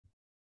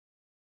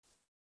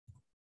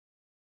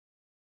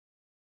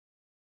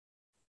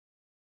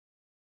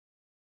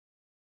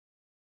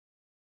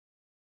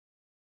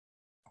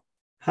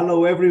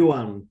Hello,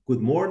 everyone. Good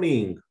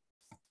morning.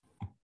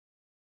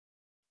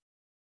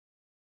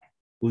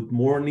 Good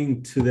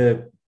morning to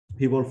the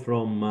people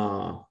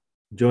from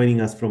joining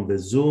us from the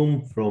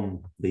Zoom,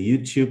 from the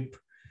YouTube.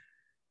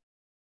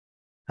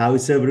 How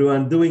is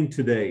everyone doing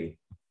today?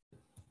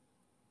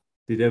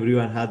 Did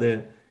everyone have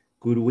a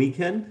good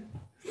weekend?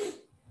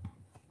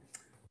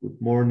 Good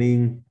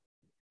morning.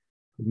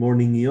 Good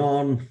morning,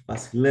 Ion,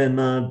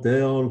 Vasilena,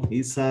 Dale,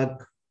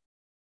 Isaac.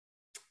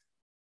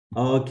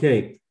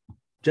 Okay,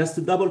 just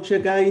to double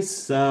check,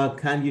 guys,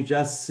 can you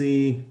just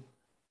see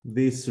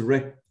this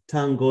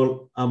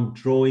rectangle I'm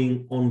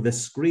drawing on the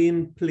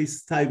screen?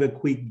 Please type a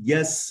quick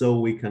yes so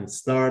we can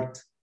start.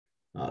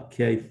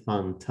 Okay,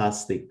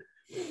 fantastic.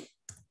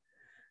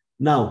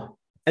 Now,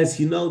 as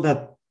you know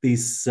that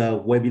this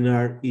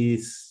webinar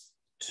is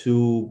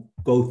to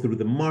go through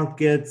the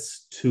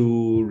markets,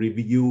 to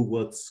review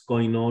what's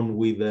going on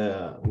with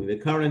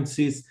the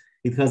currencies.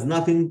 It has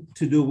nothing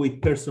to do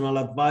with personal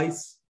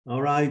advice, all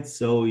right?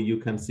 So you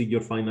can see your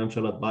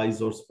financial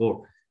advisors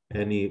for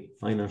any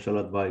financial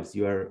advice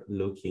you are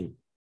looking.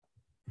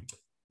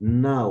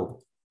 Now,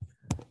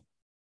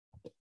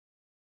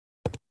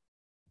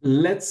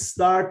 let's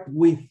start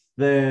with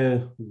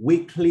the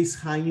weekly's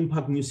high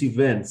impact news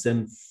events.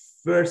 And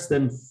first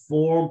and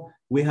foremost,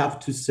 we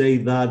have to say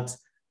that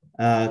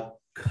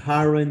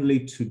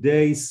currently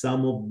today,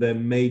 some of the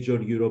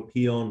major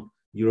European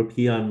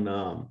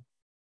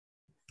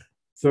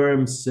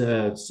firms,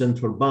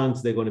 central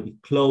banks, they're going to be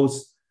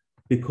closed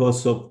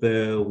because of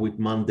the Whit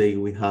Monday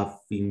we have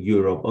in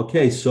Europe.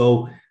 Okay,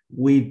 so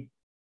we're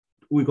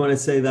going to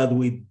say that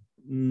we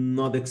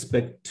not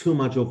expect too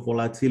much of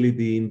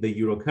volatility in the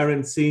euro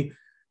currency.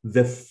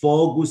 The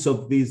focus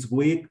of this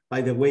week,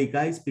 by the way,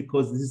 guys,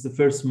 because this is the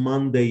first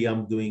Monday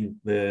I'm doing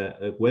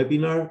the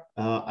webinar.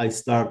 I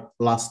start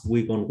last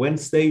week on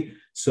Wednesday.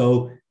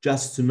 So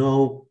just to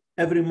know,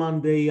 every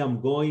Monday I'm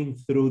going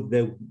through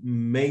the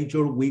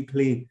major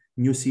weekly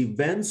news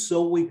events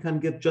so we can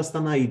get just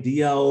an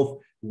idea of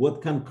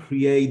what can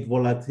create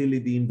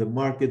volatility in the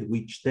market,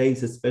 which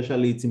days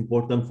especially it's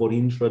important for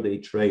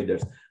intraday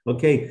traders.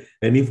 Okay,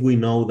 and if we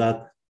know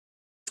that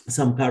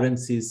some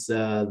currencies,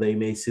 they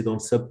may sit on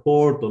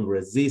support, on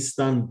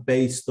resistance,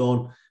 based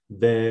on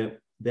the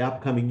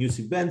upcoming news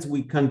events,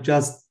 we can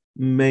just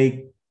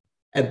make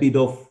a bit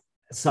of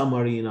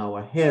summary in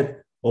our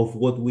head of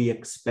what we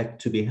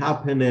expect to be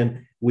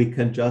happening. We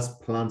can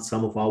just plan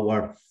some of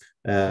our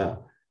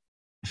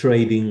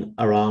trading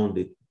around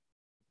it.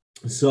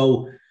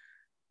 So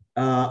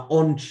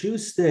on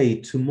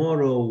Tuesday,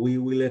 tomorrow, we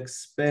will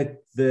expect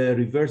the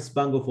Reserve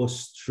Bank of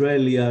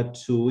Australia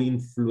to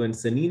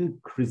influence and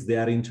increase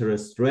their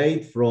interest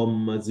rate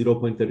from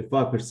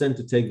 0.35%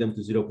 to take them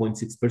to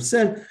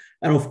 0.6%.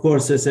 And of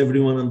course, as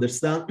everyone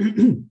understands,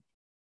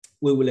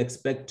 we will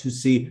expect to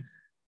see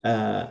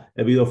a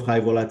bit of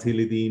high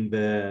volatility in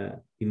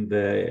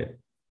the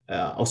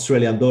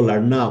Australian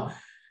dollar. Now,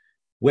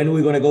 when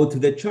we're going to go to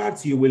the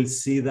charts, you will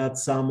see that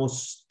some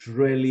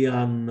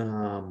Australian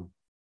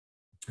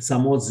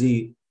some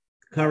Aussie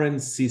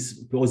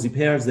currencies, Aussie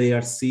pairs, they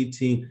are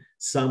sitting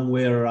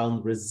somewhere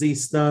around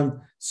resistance.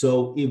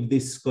 So if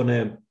this is going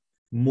to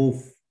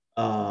move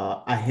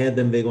ahead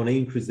and they're going to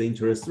increase the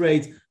interest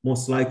rates,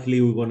 most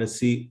likely we're going to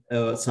see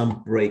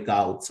some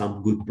breakout,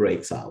 some good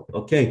breaks out.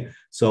 Okay,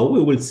 so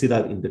we will see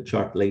that in the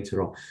chart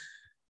later on.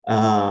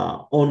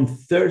 On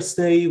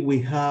Thursday, we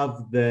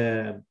have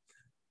the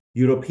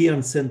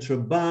European Central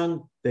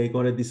Bank. They're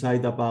going to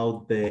decide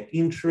about the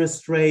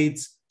interest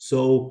rates.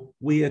 So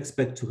we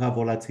expect to have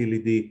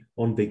volatility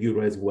on the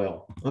euro as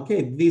well.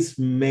 Okay, these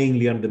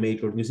mainly are the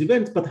major news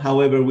events, but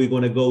however, we're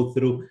going to go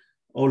through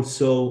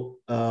also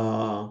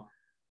on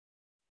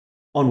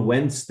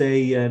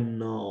Wednesday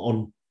and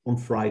on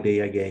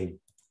Friday again.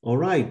 All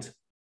right.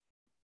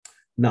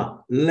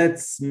 Now, let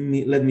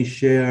me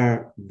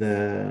share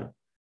the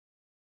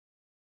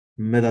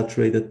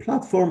MetaTrader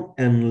platform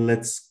and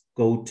let's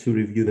go to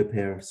review the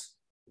pairs.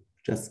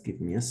 Just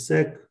give me a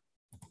sec.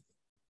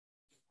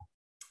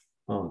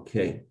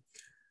 Okay,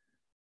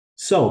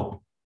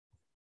 so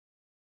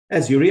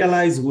as you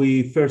realize,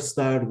 we first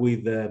start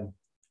with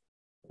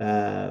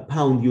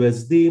pound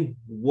USD.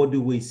 What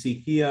do we see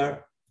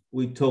here?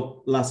 We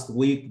talked last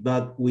week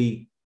that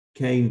we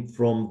came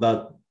from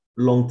that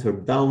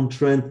long-term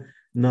downtrend.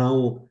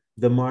 Now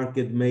the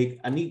market made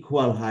an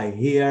equal high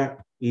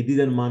here. It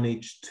didn't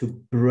manage to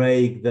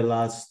break the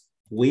last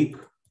week,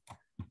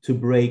 to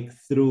break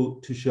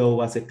through, to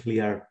show us a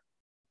clear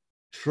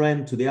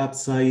trend to the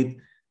upside.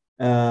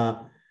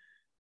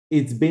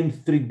 It's been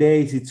 3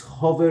 days. It's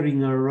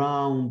hovering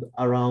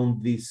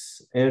around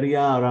this area,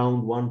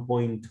 around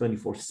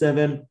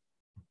 1.247.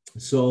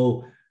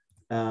 So,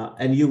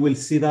 and you will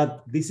see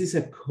that this is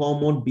a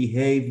common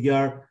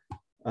behavior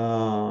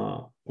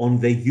on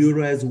the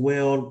euro as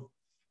well.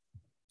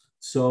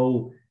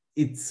 So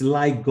it's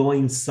like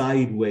going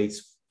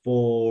sideways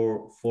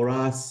for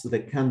us, the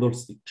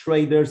candlestick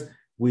traders.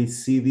 We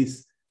see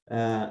this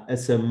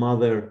as a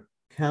mother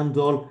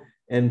candle.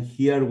 And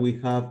here we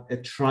have a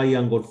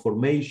triangle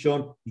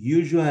formation,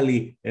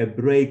 usually a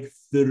break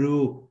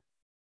through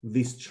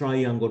this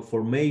triangle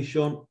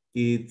formation.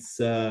 It's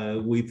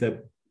with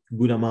a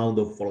good amount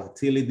of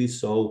volatility,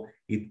 so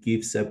it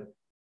gives a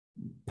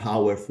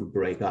powerful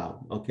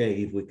breakout, okay,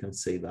 if we can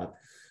say that.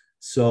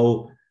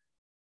 So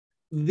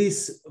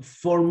this,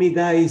 for me,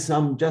 guys,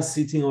 I'm just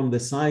sitting on the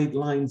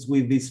sidelines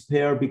with this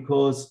pair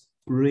because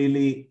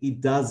really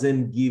it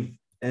doesn't give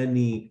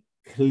any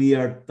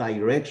clear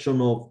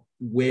direction of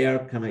where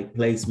can I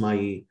place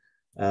my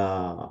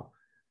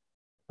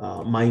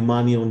my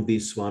money on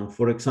this one.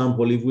 For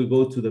example, if we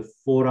go to the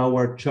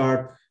 4-hour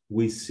chart,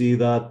 we see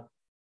that,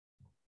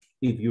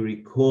 if you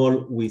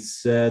recall, we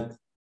said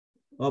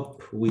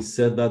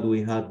that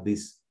we had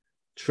this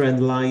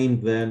trend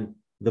line, then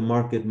the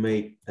market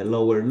made a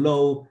lower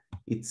low.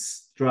 It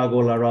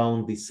struggled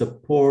around the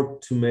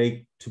support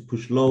to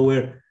push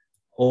lower.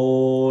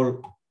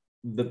 All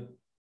the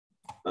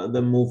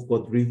move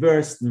got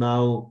reversed.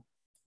 Now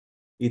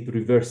it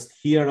reversed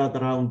here at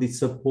around the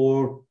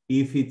support.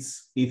 If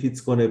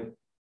it's going to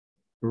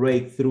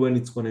break through and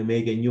it's going to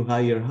make a new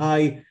higher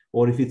high,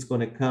 or if it's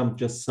going to come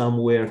just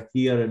somewhere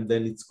here and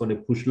then it's going to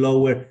push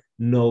lower,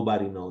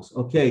 nobody knows.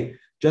 Okay,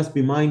 just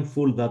be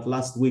mindful that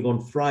last week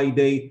on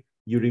Friday,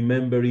 you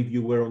remember, if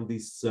you were on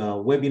this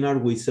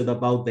webinar, we said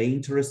about the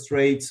interest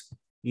rates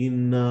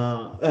in,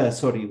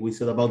 we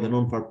said about the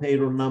non-farm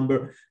payroll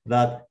number,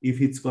 that if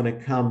it's going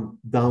to come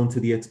down to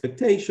the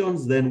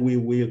expectations, then we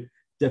will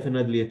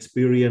definitely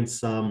experience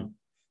some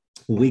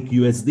weak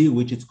USD,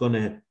 which is going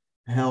to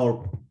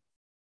help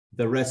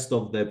the rest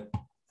of the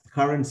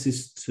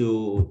currencies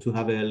to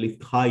have a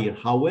lift higher.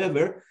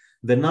 However,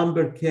 the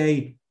number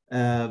came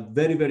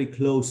very, very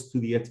close to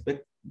the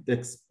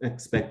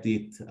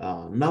expected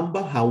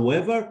number.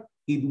 However,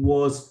 it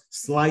was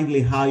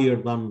slightly higher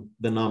than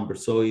the number,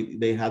 so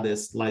they had a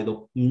slight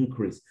of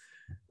increase.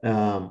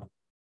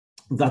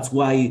 That's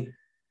why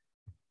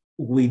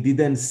we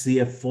didn't see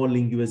a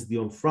falling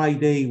USD on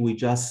Friday. We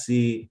just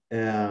see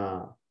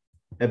a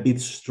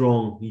bit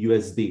strong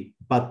USD.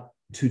 But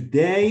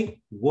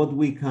today, what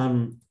we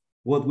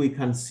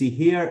can see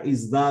here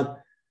is that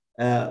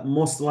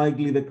most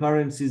likely the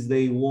currencies,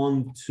 they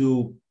want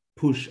to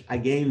push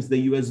against the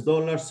US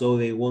dollar, so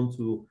they want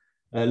to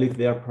lift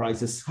their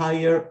prices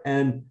higher,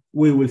 and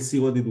we will see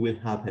what it will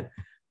happen.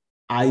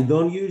 I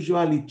don't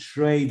usually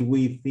trade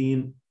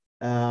within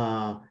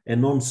a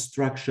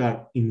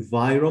non-structured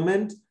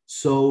environment,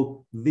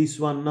 so this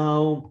one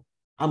now,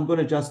 I'm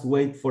gonna just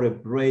wait for a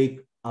break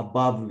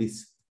above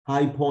these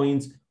high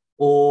points,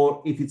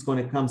 or if it's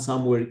gonna come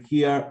somewhere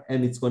here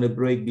and it's gonna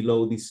break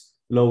below this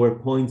lower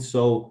point,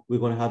 so we're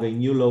gonna have a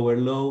new lower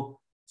low.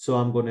 So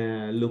I'm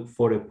gonna look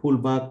for a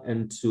pullback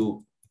and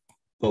to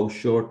go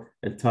short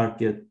and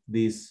target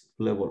these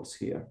levels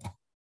here.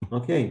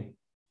 Okay.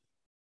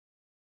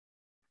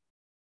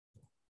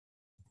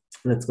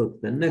 Let's go to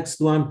the next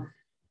one.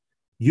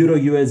 Euro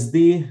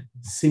USD,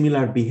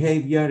 similar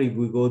behavior. If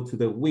we go to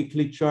the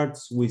weekly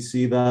charts, we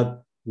see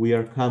that we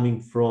are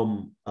coming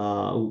from,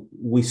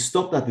 we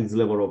stopped at this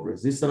level of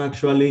resistance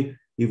actually.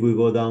 If we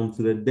go down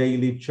to the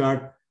daily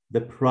chart,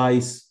 the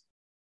price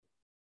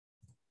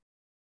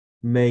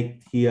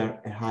made here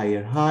a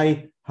higher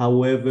high.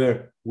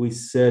 However, we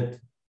said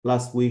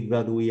last week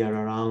that we are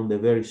around a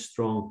very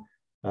strong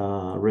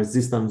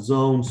resistance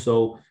zone.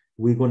 So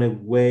we're going to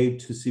wait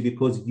to see,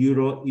 because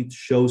euro, it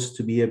shows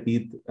to be a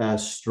bit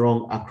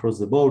strong across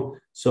the board.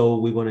 So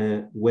we're going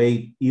to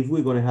wait if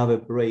we're going to have a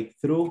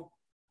breakthrough,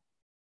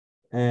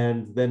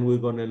 and then we're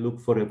going to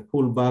look for a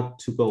pullback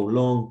to go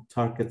long,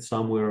 target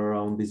somewhere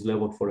around this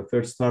level for a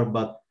first start.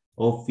 But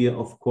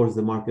of course,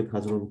 the market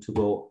has room to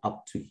go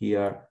up to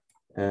here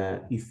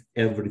if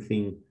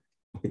everything,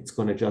 it's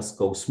going to just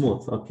go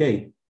smooth.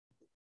 Okay.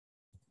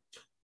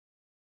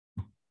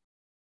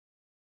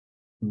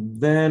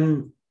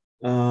 Then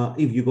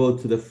if you go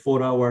to the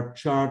 4-hour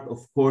chart,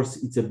 of course,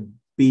 it's a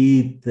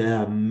bit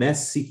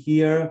messy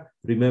here.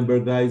 Remember,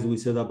 guys, we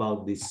said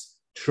about this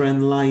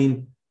trend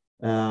line.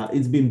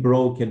 It's been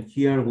broken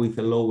here with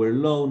a lower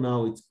low.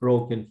 Now it's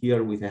broken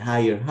here with a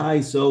higher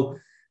high. So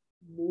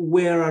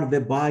where are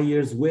the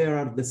buyers? Where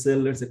are the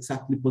sellers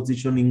exactly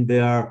positioning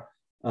their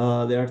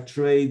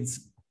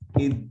trades?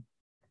 It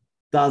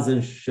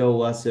doesn't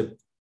show us a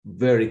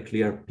very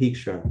clear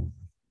picture.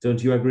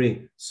 Don't you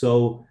agree?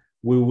 So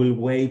we will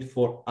wait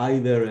for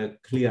either a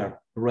clear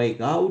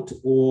breakout,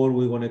 or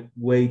we're going to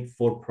wait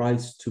for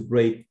price to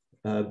break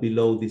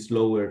below these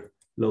lower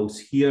lows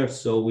here.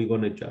 So we're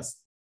going to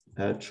just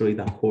trade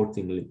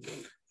accordingly.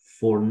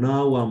 For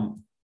now,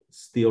 I'm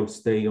still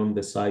stay on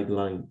the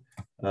sideline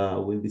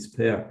with this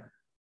pair.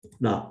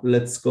 Now,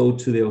 let's go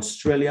to the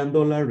Australian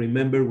dollar.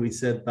 Remember, we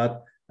said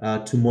that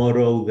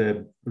tomorrow,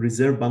 the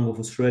Reserve Bank of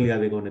Australia,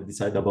 they're going to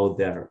decide about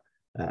their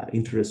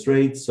interest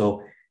rate.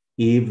 So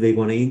if they're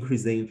going to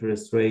increase the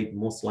interest rate,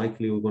 most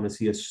likely we're going to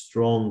see a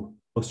strong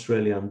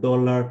Australian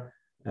dollar.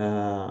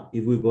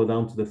 If we go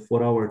down to the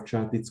 4-hour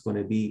chart, it's going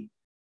to be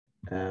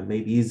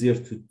maybe easier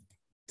to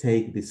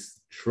take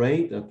this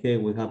trade. Okay,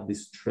 we have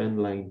this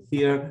trend line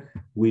here,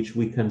 which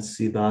we can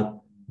see that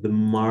the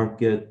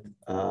market,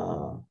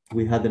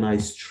 we had a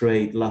nice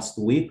trade last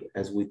week,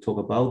 as we talk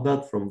about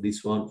that from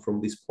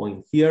this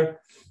point here.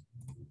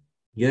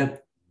 Yeah.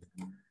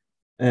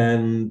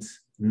 And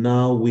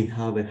now we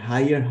have a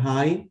higher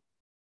high.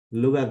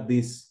 Look at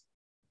this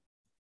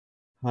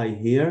high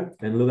here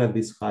and look at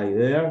this high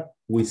there.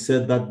 We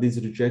said that this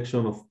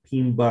rejection of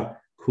pin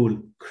bar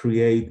could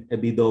create a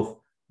bit of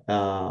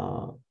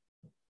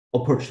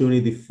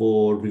opportunity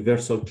for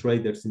reversal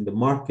traders in the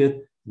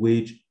market,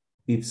 which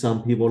if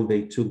some people,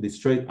 they took this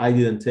trade. I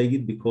didn't take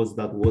it because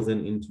that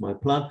wasn't into my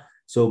plan.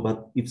 So,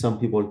 but if some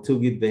people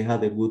took it, they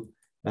had a good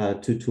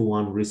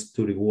 2-to-1 risk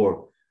to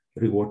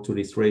reward to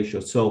risk ratio.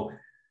 So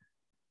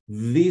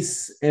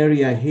this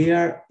area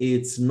here,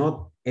 it's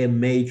not a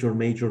major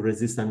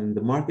resistance in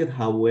the market.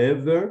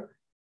 However,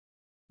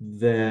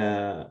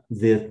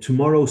 the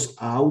tomorrow's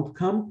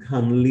outcome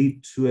can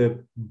lead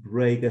to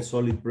a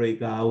solid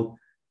breakout,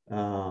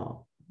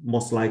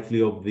 most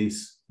likely of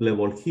this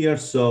level here.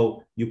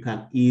 So you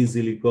can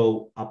easily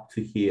go up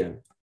to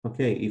here.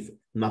 Okay, if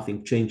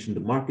nothing changed in the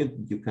market,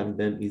 you can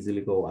then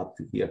easily go up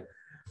to here.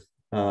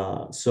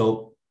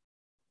 So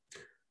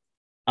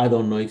I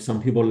don't know if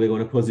some people, they're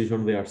going to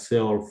position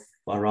themselves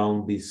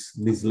around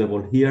this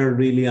level here.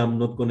 Really, I'm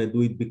not going to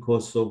do it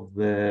because of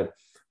the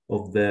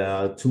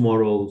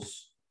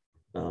tomorrow's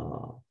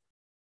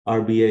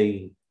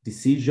RBA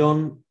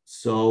decision.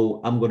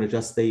 So I'm going to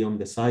just stay on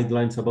the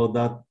sidelines about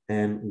that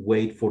and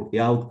wait for the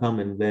outcome.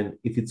 And then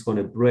if it's going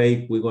to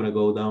break, we're going to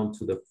go down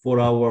to the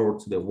 4-hour or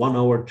to the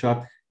 1-hour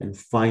chart and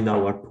find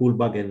our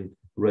pullback and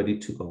ready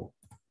to go.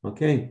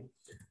 Okay.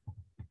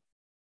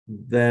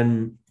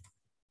 Then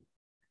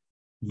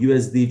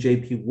USD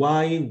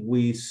JPY,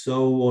 we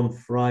saw on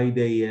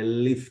Friday a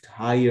lift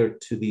higher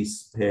to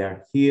this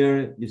pair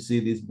here. You see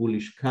this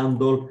bullish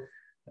candle.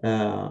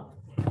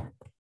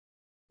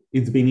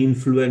 It's been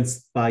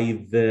influenced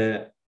by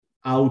the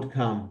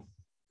outcome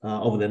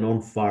of the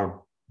non-farm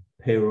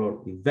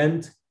payroll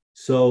event.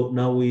 So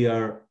now we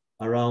are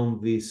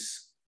around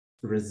this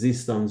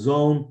resistance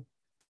zone.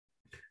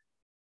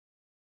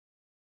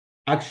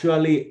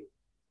 Actually,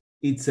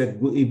 it's a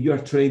good, if you are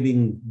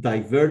trading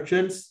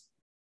divergence,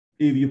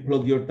 if you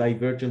plot your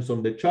divergence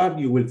on the chart,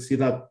 you will see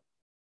that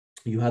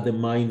you had a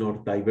minor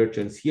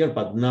divergence here,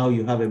 but now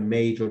you have a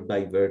major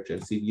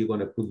divergence. If you're going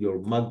to put your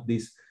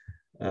MACDs,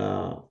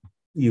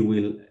 you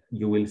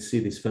will see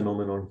this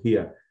phenomenon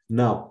here.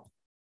 Now,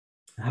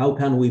 how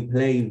can we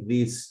play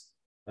this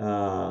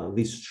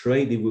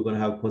trade if we're going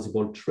to have a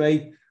possible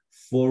trade?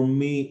 For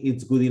me,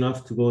 it's good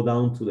enough to go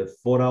down to the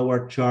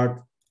 4-hour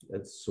chart.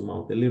 Let's zoom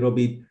out a little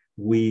bit.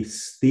 We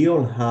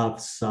still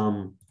have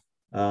some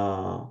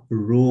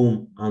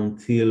room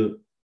until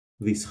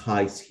these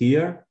highs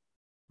here.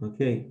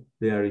 Okay,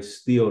 there is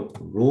still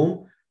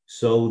room.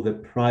 So the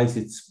price,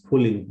 it's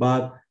pulling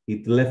back.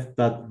 It left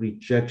that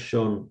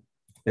rejection,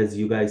 as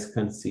you guys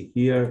can see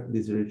here,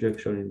 this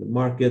rejection in the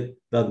market.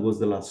 That was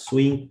the last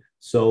swing.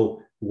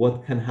 So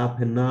what can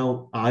happen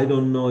now? I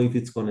don't know if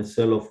it's going to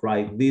sell off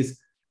like this,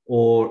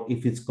 or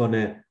if it's going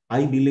to,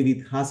 I believe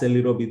it has a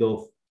little bit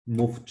of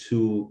move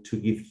to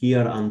give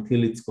here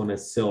until it's going to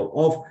sell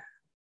off,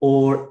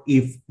 or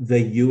if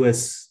the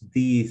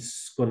USD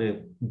is going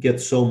to get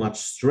so much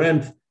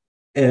strength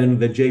and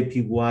the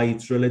JPY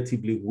is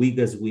relatively weak,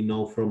 as we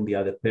know from the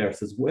other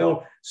pairs as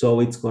well. So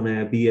it's going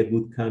to be a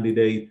good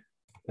candidate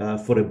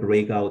for a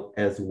breakout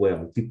as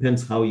well.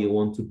 Depends how you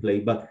want to play,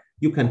 but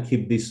you can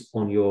keep this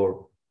on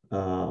your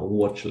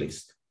watch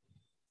list.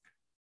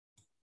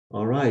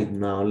 All right,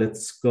 now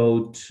let's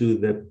go to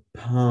the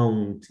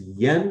pound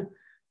yen.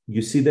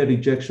 You see the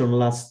rejection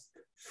last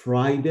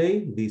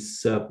Friday,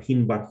 this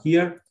pin bar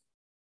here,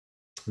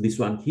 this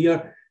one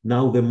here.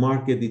 Now the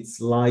market,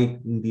 it's like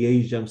in the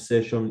Asian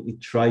session,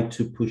 it tried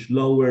to push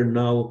lower.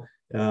 Now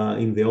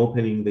in the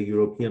opening, the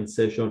European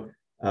session,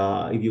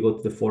 if you go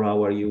to the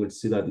 4-hour, you will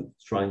see that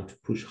it's trying to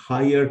push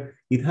higher.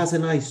 It has a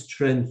nice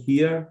trend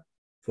here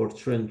for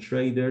trend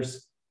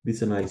traders. This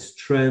is a nice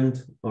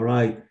trend. All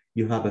right,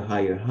 you have a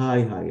higher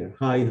high, higher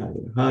high,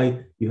 higher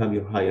high. You have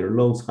your higher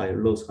lows,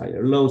 higher lows,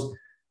 higher lows.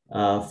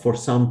 For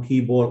some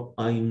people,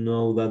 I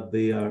know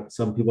that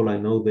some people I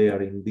know they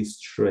are in this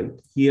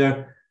trade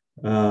here,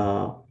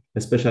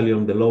 especially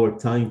on the lower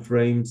time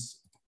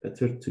frames.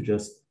 Better to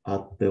just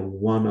add the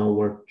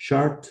 1-hour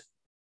chart.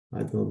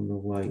 I don't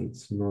know why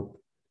it's not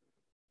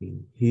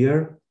in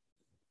here.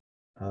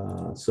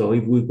 So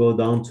if we go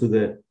down to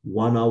the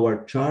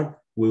 1-hour chart,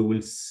 we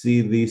will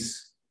see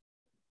this.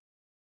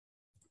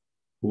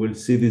 We will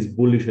see this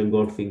bullish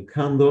engulfing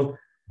candle.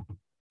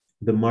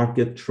 The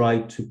market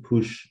tried to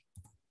push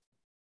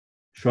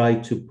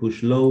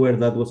lower.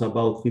 That was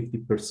about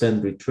 50%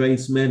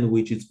 retracement,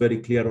 which is very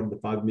clear on the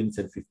 5 minutes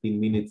and 15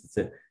 minutes.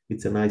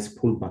 It's a nice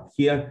pullback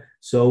here.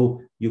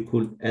 So you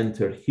could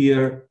enter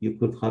here. You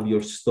could have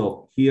your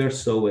stop here.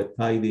 So a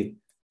tidy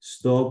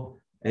stop,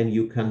 and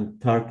you can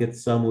target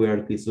somewhere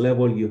at this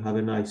level. You have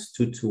a nice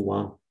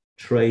 2-to-1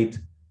 trade.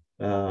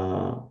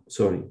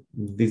 Sorry,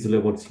 these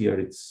levels here,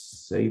 it's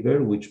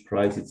saver, which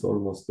price it's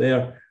almost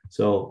there.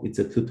 So it's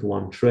a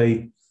 2-to-1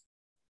 trade.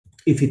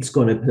 if it's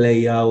going to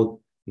play out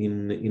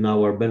in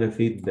our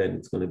benefit, then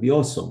it's going to be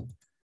awesome.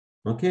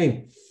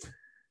 Okay.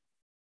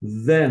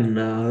 Then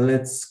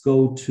let's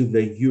go to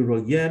the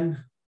euro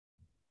yen.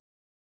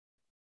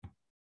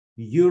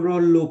 Euro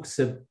looks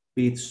a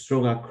bit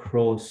strong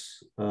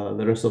across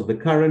the rest of the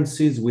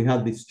currencies. We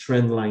have this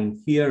trend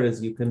line here,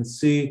 as you can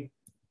see,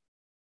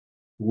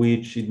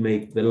 which it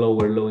made the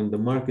lower low in the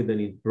market,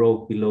 and it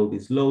broke below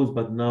these lows,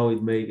 but now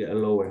it made a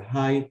lower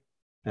high.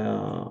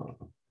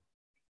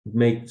 It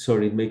makes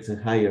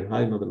a higher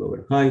high, not a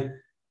lower high.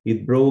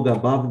 It broke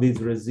above this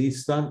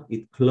resistance.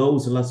 It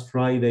closed last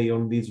Friday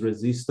on this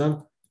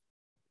resistance.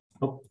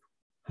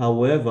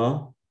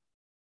 However,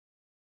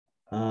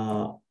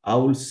 I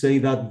will say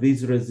that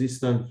this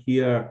resistance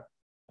here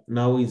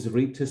now is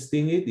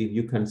retesting it. If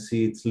you can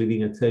see, it's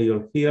leaving a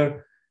tail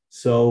here.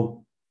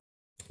 So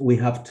we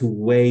have to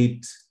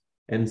wait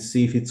and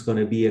see if it's going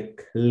to be a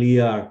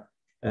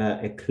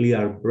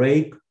clear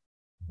break.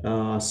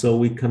 So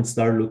we can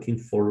start looking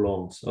for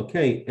longs.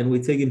 Okay, and we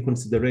take in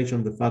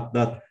consideration the fact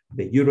that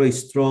the euro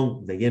is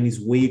strong, the yen is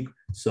weak,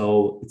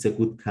 so it's a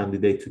good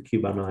candidate to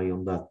keep an eye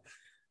on that.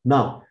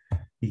 Now,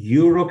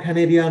 euro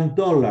Canadian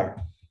dollar,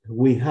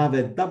 we have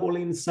a double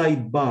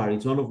inside bar.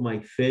 It's one of my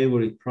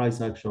favorite price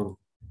action.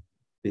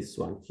 This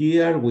one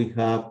here, we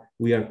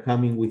are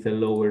coming with a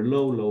lower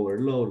low, lower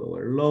low,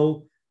 lower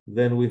low.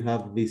 Then we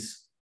have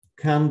this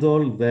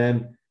candle.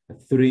 Then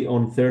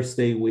on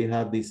Thursday we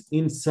have this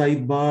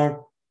inside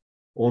bar.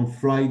 On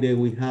Friday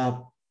we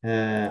have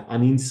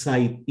an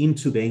inside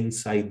into the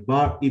inside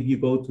bar. If you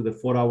go to the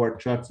 4-hour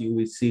chart, you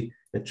will see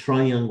a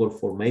triangle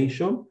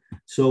formation.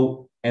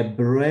 So a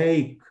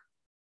break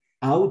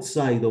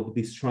outside of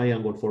this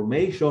triangle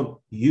formation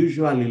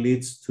usually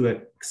leads to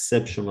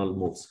exceptional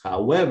moves.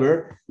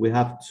 However, we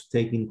have to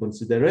take in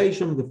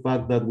consideration the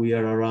fact that we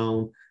are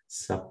around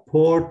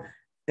support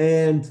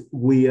and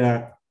we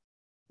are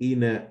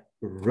in a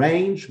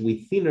range,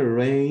 within a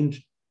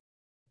range,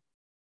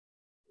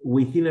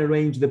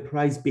 the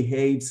price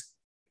behaves,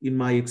 in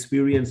my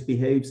experience,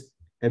 behaves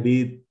a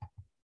bit,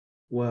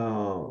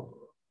 well,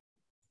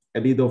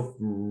 a bit of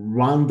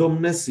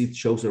randomness. It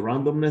shows a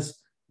randomness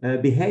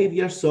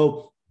behavior.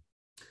 So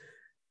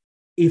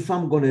if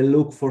I'm going to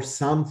look for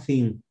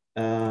something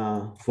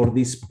for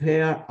this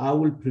pair, I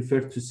will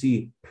prefer to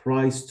see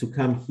price to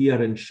come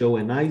here and show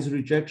a nice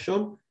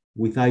rejection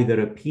with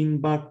either a pin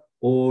bar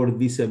or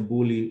this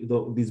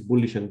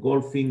bullish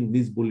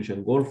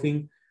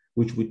engulfing,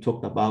 which we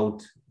talked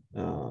about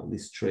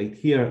this trade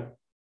here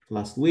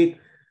last week,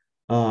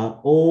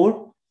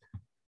 or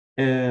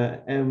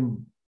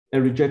a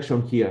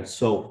rejection here.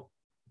 So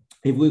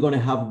if we're going to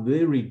have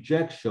the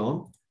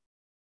rejection,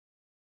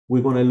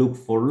 we're going to look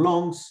for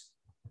longs.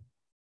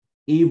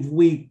 If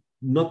we're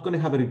not going to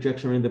have a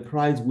rejection in the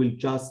price, we'll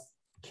just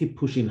keep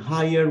pushing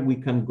higher. We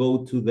can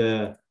go to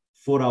the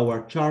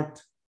 4-hour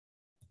chart.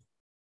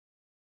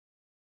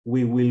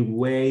 We will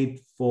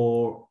wait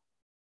for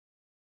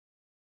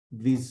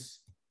this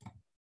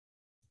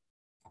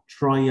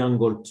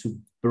triangle to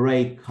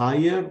break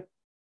higher.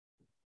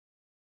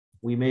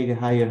 We make a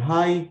higher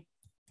high,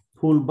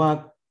 pull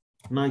back,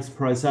 nice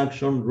price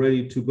action,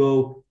 ready to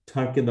go,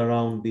 target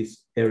around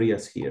these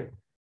areas here.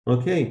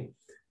 Okay,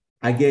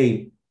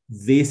 again,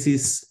 this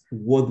is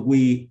what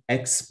we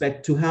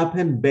expect to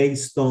happen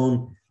based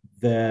on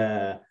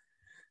the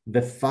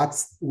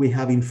facts we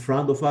have in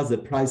front of us, the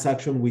price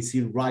action we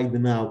see right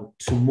now.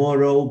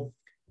 Tomorrow,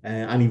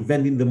 an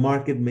event in the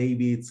market,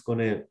 maybe it's going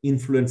to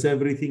influence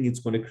everything. It's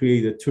going to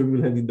create a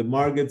turbulence in the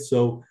market.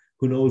 So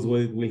who knows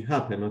what will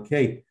happen,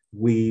 okay?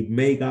 We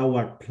make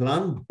our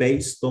plan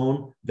based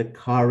on the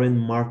current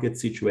market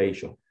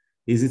situation.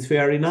 Is it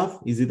fair enough?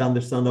 Is it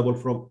understandable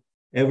from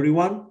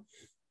everyone?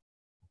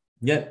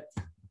 Yeah.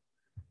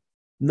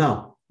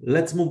 Now,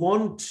 let's move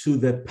on to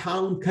the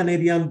pound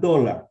Canadian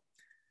dollar.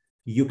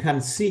 You can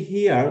see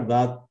here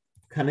that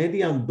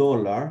Canadian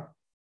dollar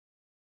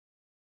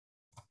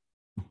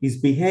is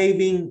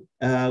behaving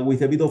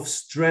with a bit of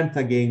strength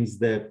against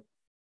the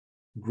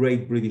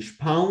Great British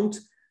Pound.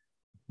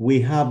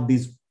 We have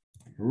this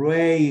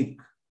break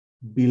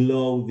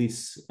below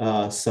this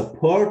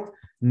support.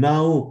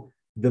 Now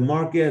the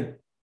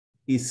market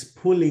is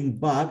pulling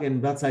back,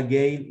 and that's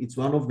again, it's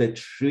one of the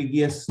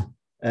trickiest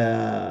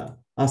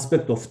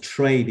aspect of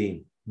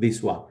trading,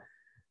 this one.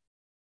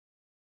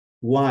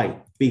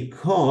 Why?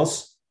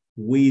 Because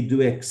we do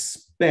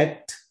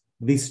expect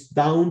this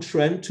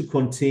downtrend to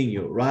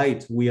continue,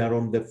 right? We are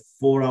on the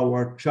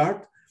 4-hour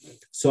chart.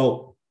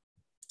 So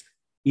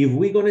if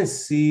we're going to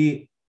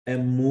see a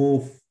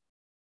move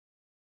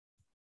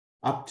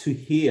up to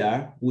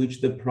here, which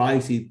the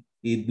price,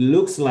 it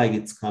looks like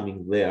it's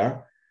coming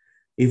there.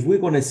 If we're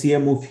going to see a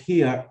move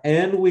here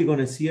and we're going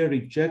to see a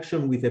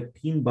rejection with a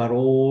pin bar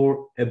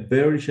or a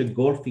bearish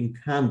engulfing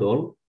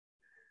candle,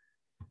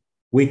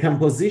 we can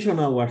position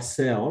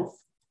ourselves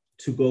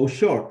to go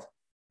short.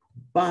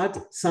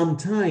 But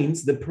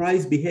sometimes the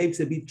price behaves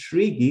a bit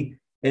tricky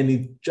and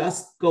it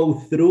just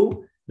goes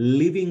through,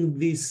 leaving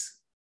this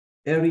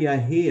area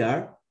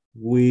here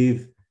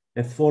with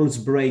a false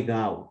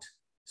breakout.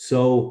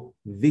 So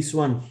this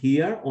one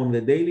here on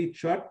the daily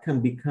chart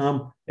can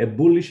become a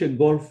bullish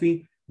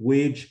engulfing,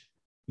 which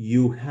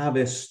you have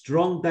a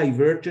strong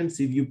divergence.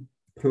 If you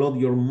plot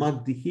your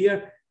MACD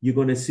here, you're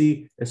going to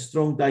see a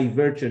strong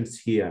divergence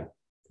here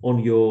on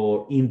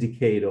your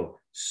indicator.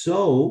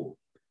 So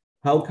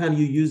how can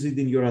you use it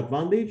in your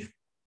advantage?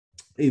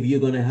 If you're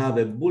going to have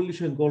a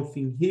bullish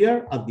engulfing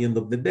here at the end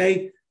of the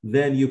day,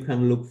 then you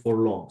can look for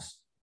longs.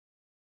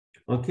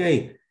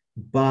 Okay,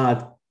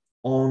 but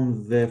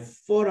on the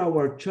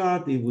 4-hour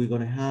chart, if we're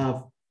going to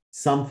have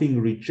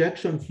something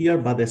rejection here,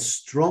 but a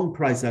strong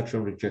price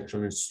action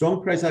rejection, and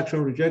strong price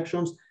action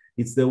rejections,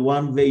 it's the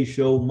one they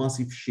show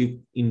massive shift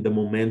in the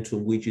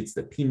momentum, which is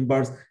the pin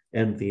bars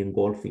and the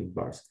engulfing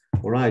bars.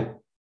 All right.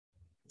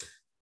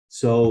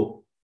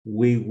 So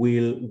we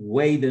will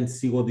wait and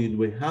see what it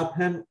will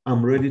happen.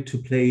 I'm ready to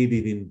play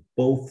it in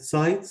both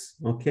sides,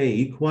 okay,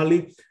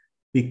 equally,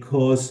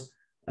 because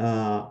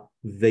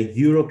the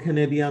euro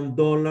Canadian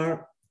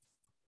dollar,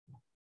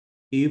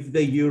 if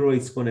the euro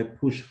is going to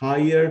push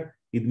higher,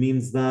 it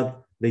means that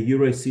the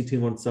euro is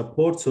sitting on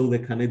support, so the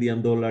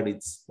Canadian dollar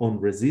is on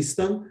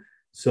resistance.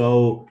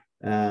 So,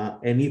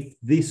 and if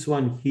this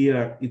one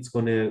here, it's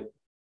going to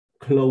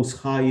close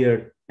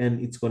higher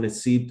and it's going to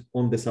sit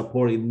on the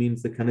support, it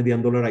means the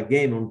Canadian dollar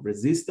again on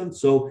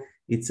resistance. So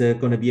it's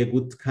going to be a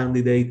good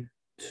candidate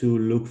to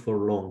look for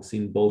longs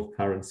in both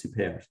currency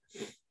pairs.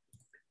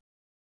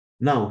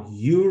 Now,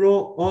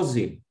 Euro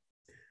Aussie.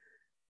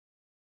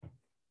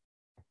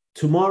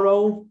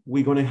 Tomorrow,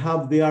 we're going to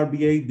have the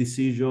RBA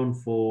decision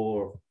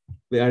for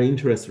their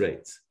interest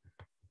rates.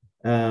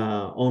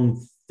 On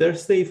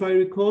Thursday, if I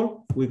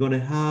recall, we're going to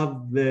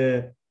have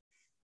the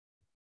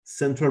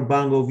Central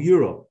Bank of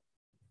Europe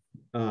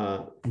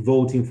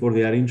voting for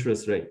their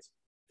interest rates.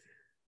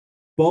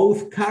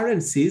 Both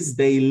currencies,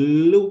 they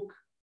look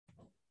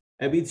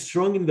a bit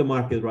strong in the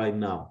market right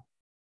now.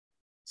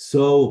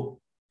 So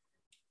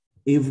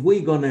if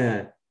we're going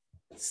to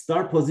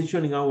start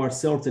positioning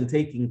ourselves and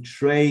taking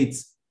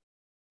trades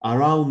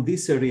around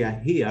this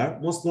area here,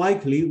 most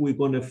likely we're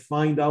going to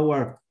find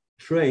our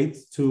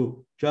trades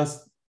to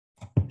just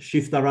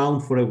shift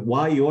around for a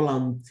while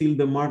until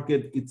the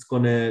market it's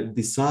going to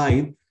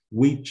decide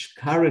which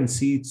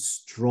currency is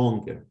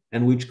stronger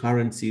and which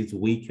currency is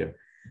weaker.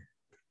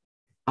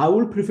 I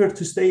will prefer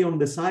to stay on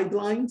the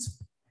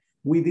sidelines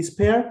with this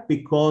pair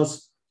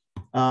because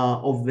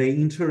of the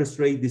interest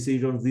rate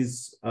decisions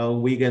this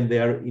weekend. They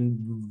are in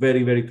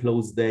very, very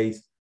close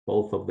days,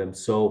 both of them.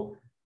 So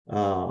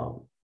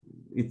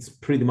it's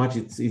pretty much,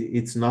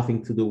 it's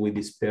nothing to do with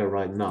this pair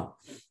right now.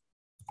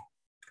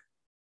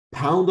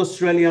 Pound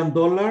Australian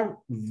dollar,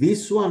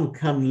 this one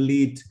can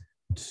lead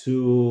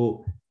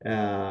to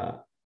a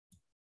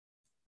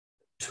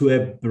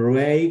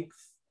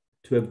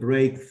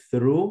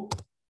breakthrough.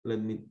 Let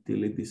me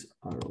delete these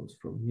arrows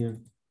from here.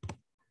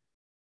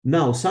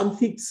 Now, some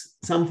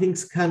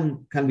things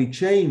can be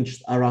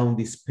changed around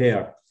this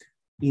pair.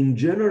 In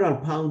general,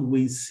 pound,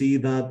 we see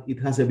that it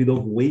has a bit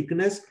of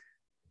weakness,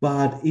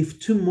 but if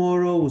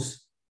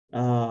tomorrow's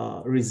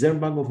Reserve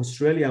Bank of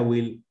Australia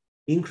will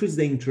increase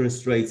the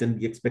interest rates and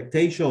the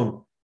expectation,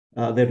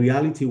 the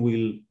reality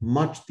will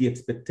match the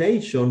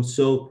expectation.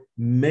 So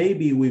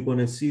maybe we're going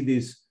to see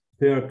this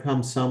pair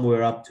come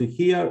somewhere up to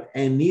here.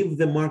 And if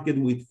the market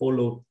will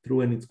follow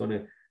through and it's going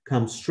to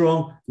come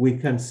strong, we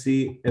can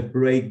see a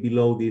break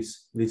below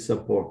this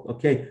support.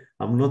 Okay,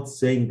 I'm not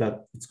saying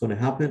that it's going to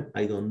happen.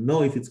 I don't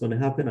know if it's going to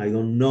happen. I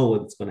don't know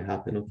what's going to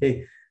happen.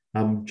 Okay,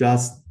 I'm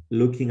just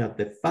looking at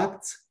the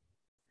facts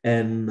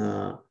and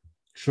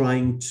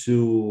trying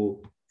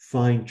to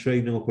find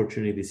trading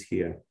opportunities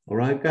here. All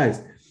right,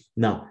 guys.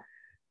 Now,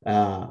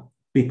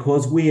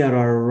 because we are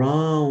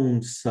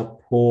around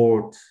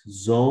support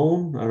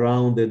zone,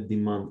 around the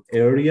demand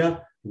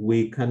area,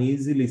 we can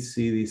easily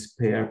see this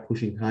pair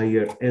pushing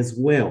higher as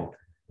well.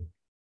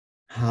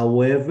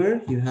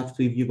 However, you have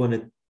to, if you're going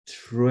to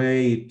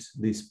trade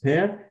this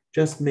pair,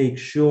 just make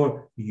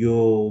sure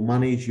you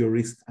manage your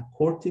risk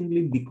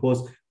accordingly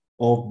because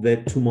of the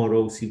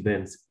tomorrow's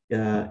events.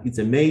 It's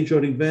a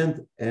major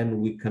event and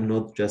we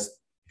cannot just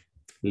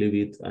leave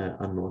it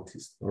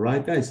unnoticed. All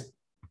right, guys.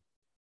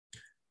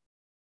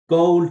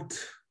 Gold,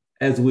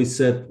 as we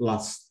said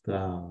last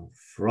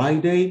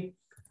Friday,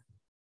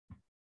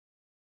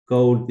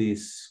 gold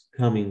is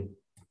coming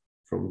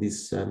from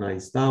this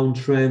nice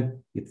downtrend.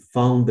 It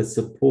found the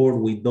support.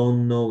 We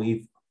don't know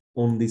if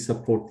on the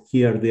support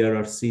here there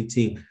are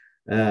sitting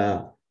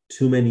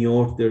too many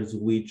orders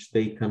which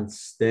they can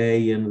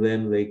stay and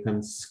then they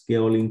can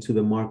scale into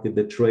the market,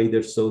 the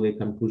traders, so they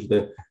can push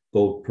the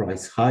gold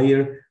price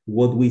higher.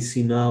 What we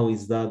see now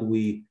is that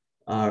we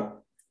are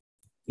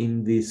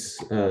in this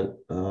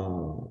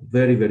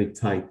very, very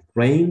tight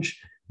range,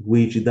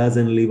 which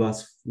doesn't leave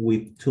us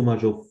with too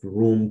much of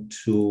room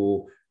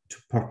to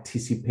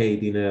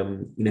participate in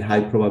a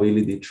high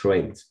probability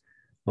trade.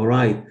 All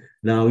right.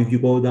 Now, if you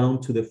go down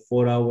to the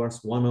 4 hours,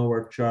 1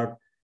 hour chart,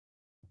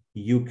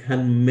 you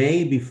can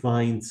maybe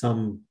find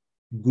some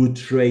good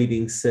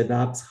trading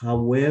setups.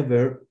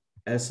 However,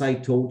 as I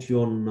told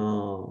you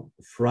on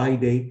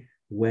Friday,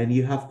 when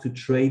you have to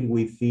trade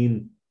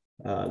within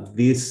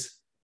this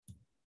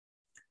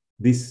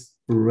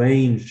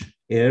range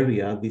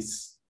area,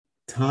 this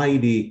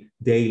tidy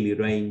daily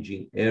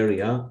ranging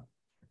area,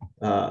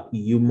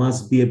 you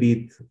must be a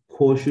bit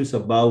cautious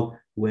about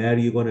where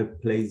you're going to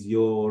place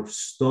your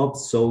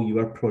stops so you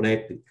are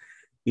protected.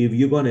 If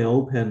you're going to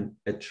open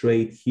a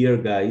trade here,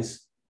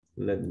 guys,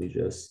 let me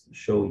just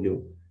show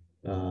you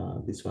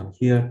this one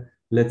here.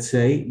 Let's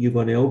say you're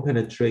going to open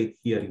a trade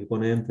here, you're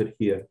going to enter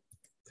here.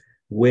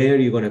 Where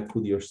you're going to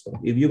put your stop?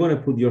 If you're going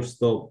to put your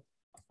stop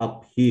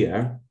up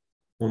here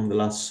on the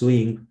last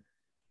swing,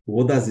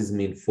 what does this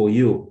mean for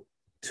you?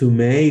 To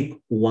make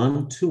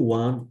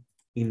 1-to-1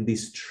 in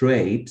this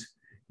trade,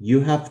 you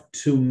have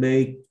to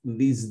make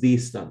this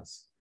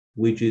distance,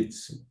 which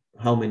is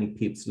how many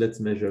pips? Let's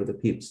measure the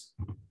pips.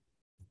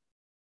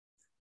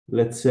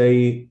 Let's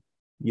say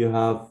you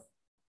have,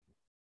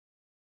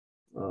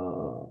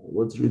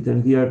 what's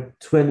written here,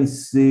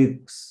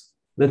 26,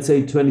 let's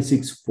say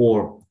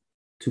 26.4.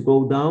 To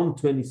go down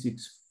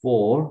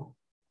 26.4,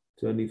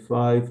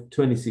 25,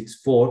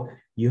 26.4,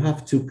 you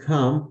have to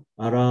come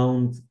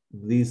around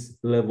this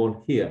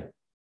level here,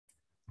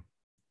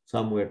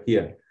 somewhere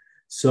here.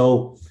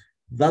 So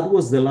that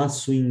was the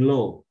last swing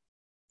low.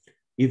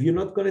 If you're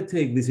not going to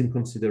take this in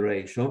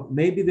consideration,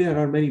 maybe there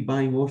are many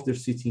buying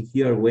orders sitting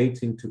here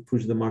waiting to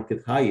push the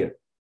market higher.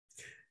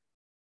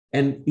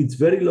 And it's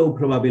very low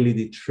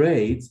probability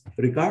trades,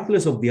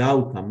 regardless of the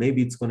outcome.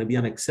 Maybe it's going to be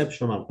an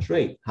exceptional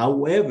trade.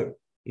 However,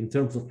 in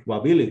terms of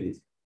probabilities,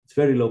 it's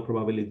very low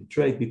probability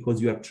trade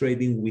because you are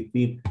trading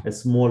within a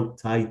small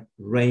tight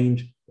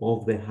range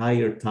of the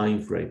higher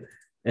time frame.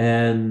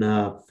 And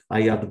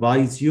I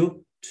advise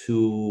you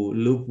to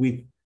look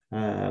with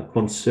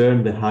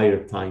concern the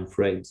higher time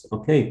frames.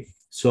 Okay,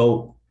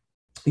 so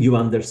you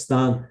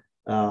understand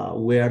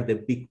where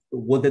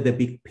what the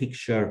big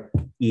picture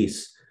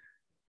is.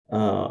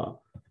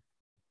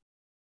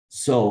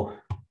 So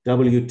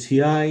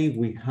WTI,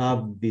 we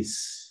have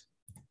this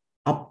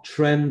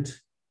uptrend.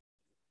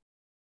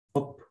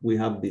 We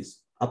have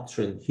this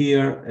uptrend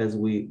here, as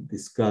we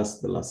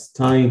discussed the last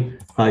time.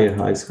 Higher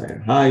highs,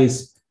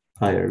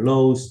 higher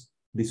lows.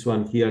 This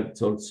one here,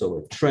 it's also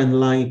a trend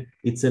line.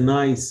 It's a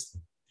nice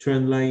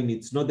trend line.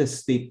 It's not a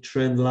steep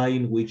trend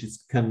line, which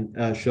can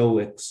show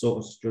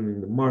exhaustion in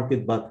the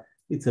market, but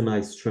it's a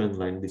nice trend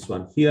line, this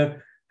one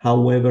here.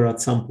 However, at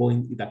some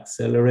point it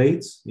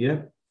accelerates,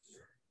 yeah.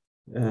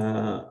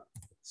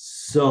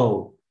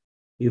 So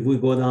if we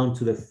go down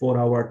to the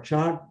 4-hour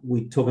chart,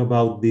 we talk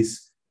about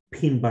this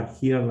pin bar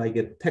here, like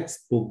a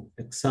textbook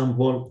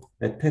example,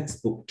 a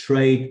textbook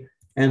trade,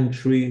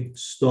 entry,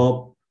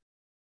 stop,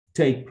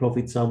 take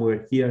profit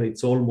somewhere here.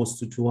 It's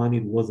almost 2-to-1.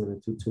 It wasn't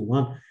a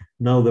 2-to-1.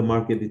 Now the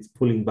market is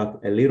pulling back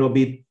a little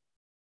bit.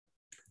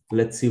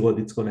 Let's see what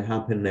it's going to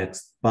happen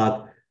next.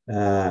 But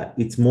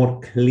it's more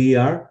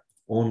clear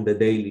on the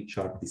daily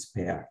chart, this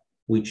pair,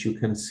 which you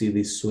can see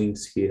these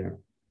swings here.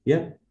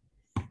 Yeah.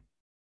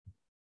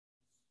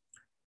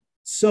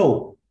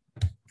 So,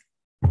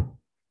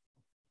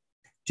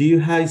 do you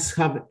guys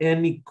have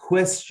any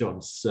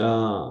questions?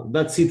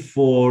 That's it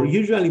for,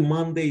 usually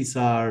Mondays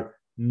are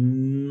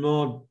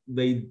not,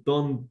 they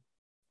don't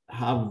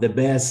have the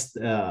best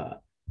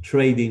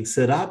trading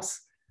setups.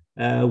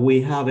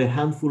 We have a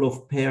handful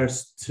of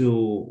pairs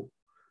to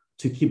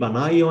keep an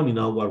eye on in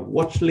our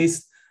watch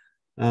list.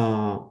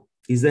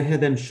 Is the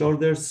head and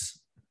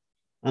shoulders,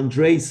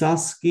 Andre is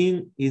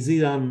asking, is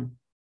it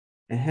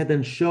a head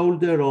and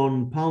shoulder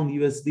on pound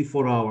USD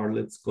 4-hour?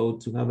 Let's go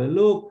to have a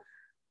look.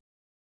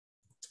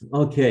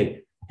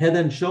 Okay, head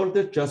and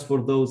shoulder, just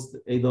for those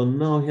I don't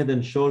know, head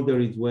and shoulder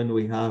is when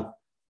we have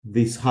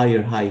this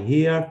higher high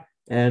here,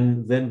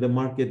 and then the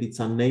market is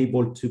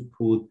unable to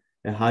put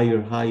a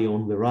higher high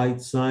on the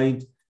right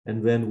side,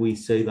 and then we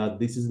say that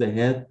this is the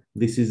head,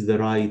 this is the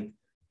right,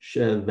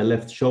 the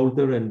left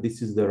shoulder, and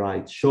this is the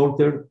right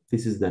shoulder,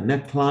 this is the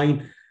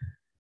neckline.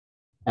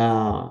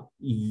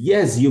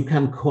 Yes, you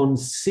can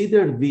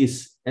consider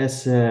this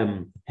as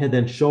head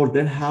and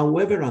shoulder.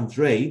 However,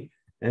 Andre,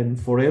 and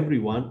for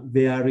everyone,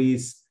 there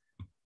is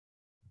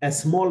a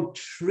small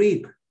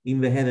trick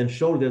in the head and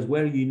shoulders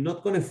where you're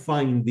not going to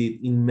find it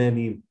in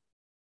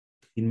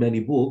many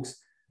books.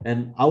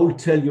 And I will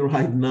tell you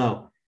right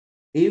now,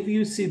 if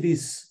you see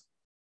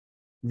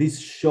this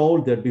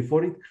shoulder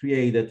before it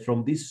created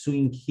from this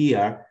swing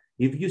here,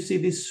 if you see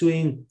this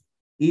swing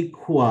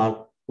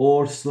equal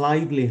or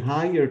slightly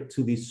higher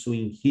to this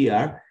swing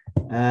here,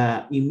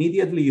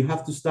 immediately you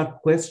have to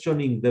start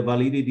questioning the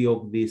validity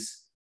of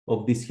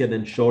this head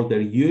and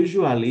shoulder.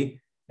 Usually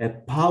a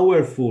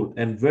powerful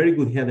and very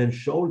good head and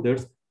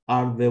shoulders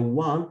are the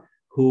one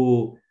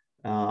who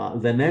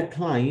the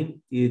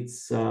neckline,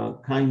 it's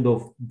kind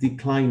of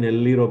decline a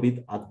little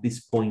bit at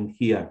this point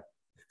here.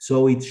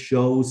 So it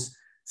shows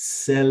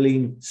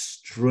selling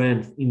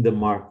strength in the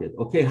market.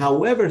 Okay,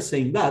 however,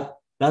 saying that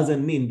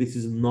doesn't mean this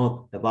is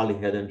not a valid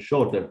head and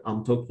shoulder.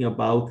 I'm talking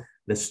about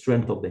the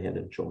strength of the head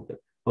and shoulder.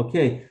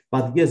 Okay,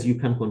 but yes, you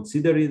can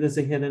consider it as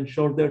a head and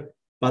shoulder,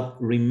 but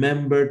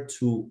remember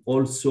to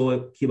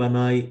also keep an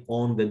eye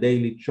on the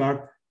daily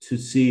chart to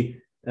see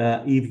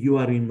if you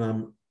are in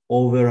an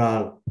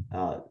overall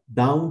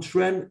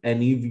downtrend,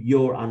 and if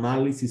your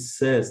analysis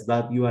says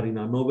that you are in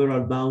an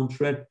overall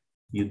downtrend,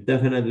 you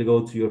definitely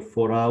go to your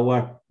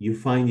 4-hour, you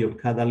find your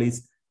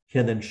catalyst,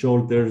 head and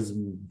shoulders,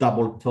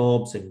 double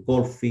tops,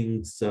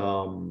 engulfings,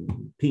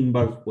 pin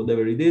bars,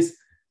 whatever it is.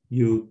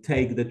 You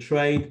take the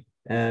trade,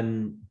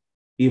 and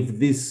if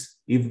this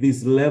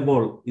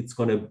level it's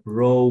gonna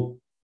break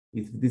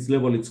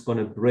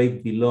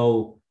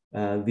below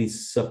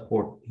this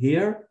support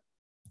here.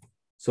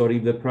 So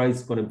if the price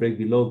is gonna break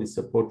below this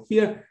support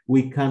here,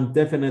 we can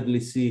definitely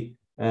see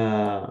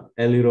a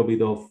little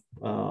bit of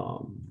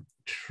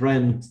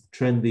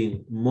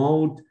trending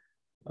mode,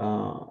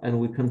 and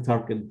we can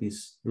target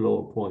these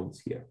lower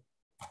points here.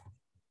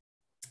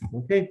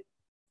 Okay.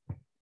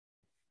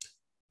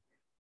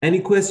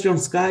 Any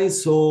questions,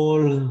 guys,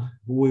 or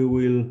we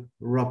will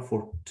wrap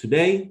for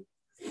today?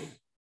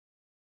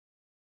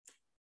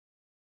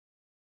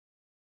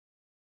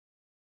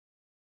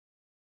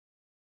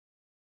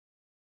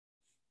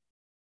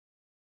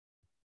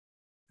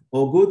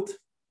 All good?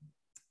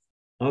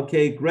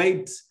 Okay,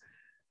 great.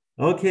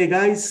 Okay,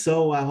 guys,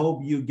 so I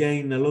hope you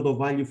gain a lot of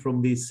value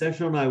from this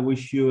session. I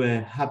wish you a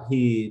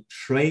happy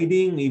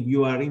trading. If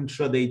you are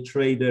intraday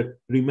trader,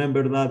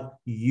 remember that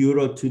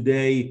Euro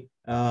today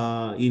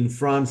in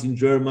France, in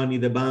Germany,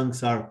 the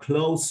banks are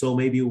closed. So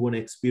maybe you want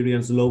to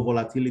experience low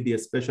volatility,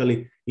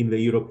 especially in the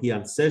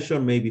European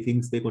session. Maybe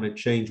things they're going to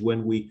change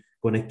when we're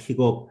going to kick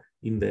off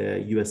in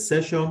the US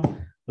session.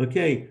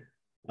 Okay,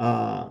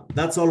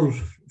 that's all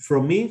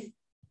from me.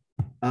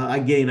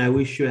 Again, I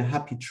wish you a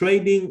happy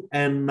trading,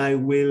 and I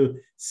will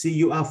see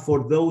you up.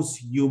 For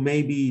those you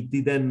maybe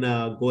didn't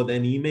got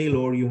an email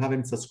or you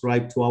haven't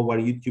subscribed to our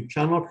YouTube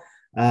channel,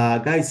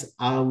 guys,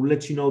 I'll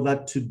let you know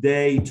that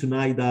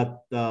tonight at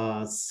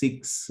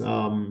 6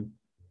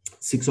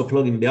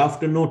 o'clock in the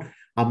afternoon,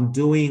 I'm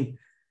doing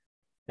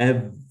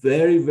a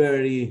very,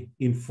 very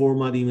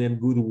informative and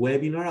good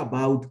webinar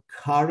about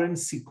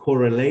currency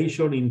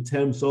correlation in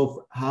terms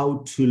of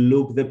how to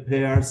look the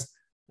pairs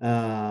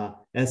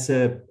as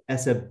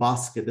a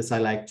basket, as I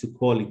like to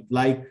call it,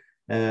 like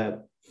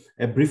a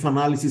brief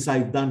analysis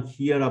I've done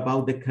here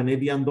about the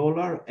Canadian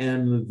dollar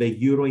and the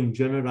euro in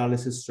general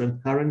as a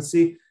strength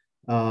currency.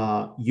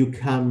 You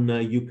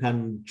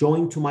can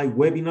join to my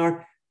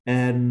webinar,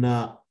 and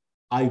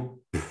I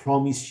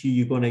promise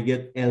you're gonna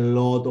get a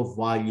lot of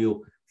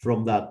value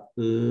from that.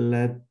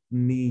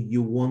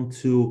 You want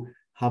to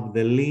have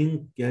the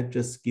link? Yeah,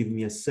 just give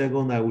me a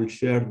second. I will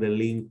share the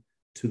link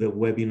to the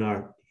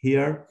webinar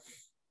here.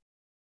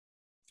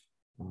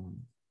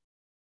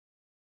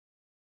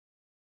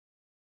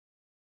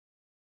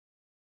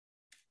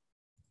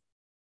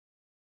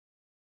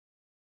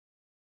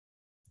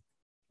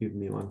 Give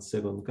me 1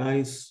 second,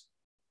 guys.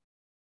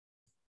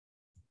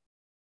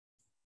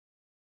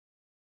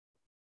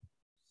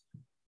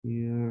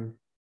 Here.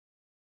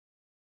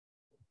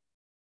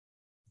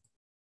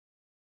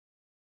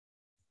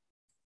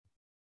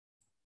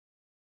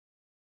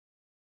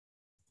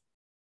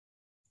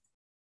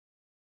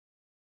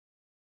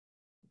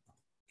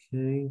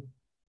 Okay.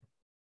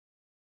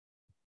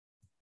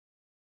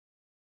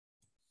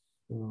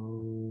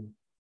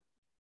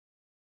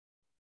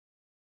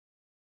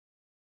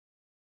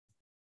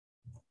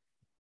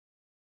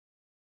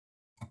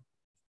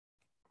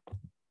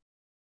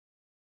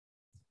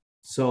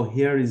 So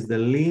here is the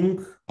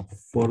link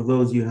for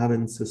those you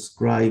haven't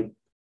subscribed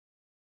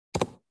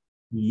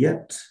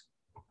yet.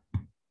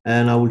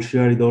 And I will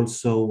share it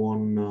also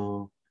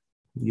on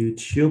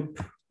YouTube.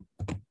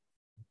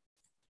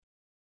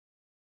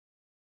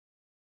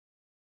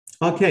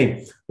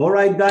 Okay. All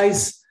right,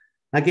 guys.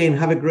 Again,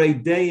 have a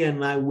great day,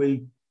 and I will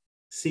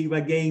see you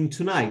again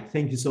tonight.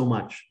 Thank you so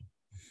much.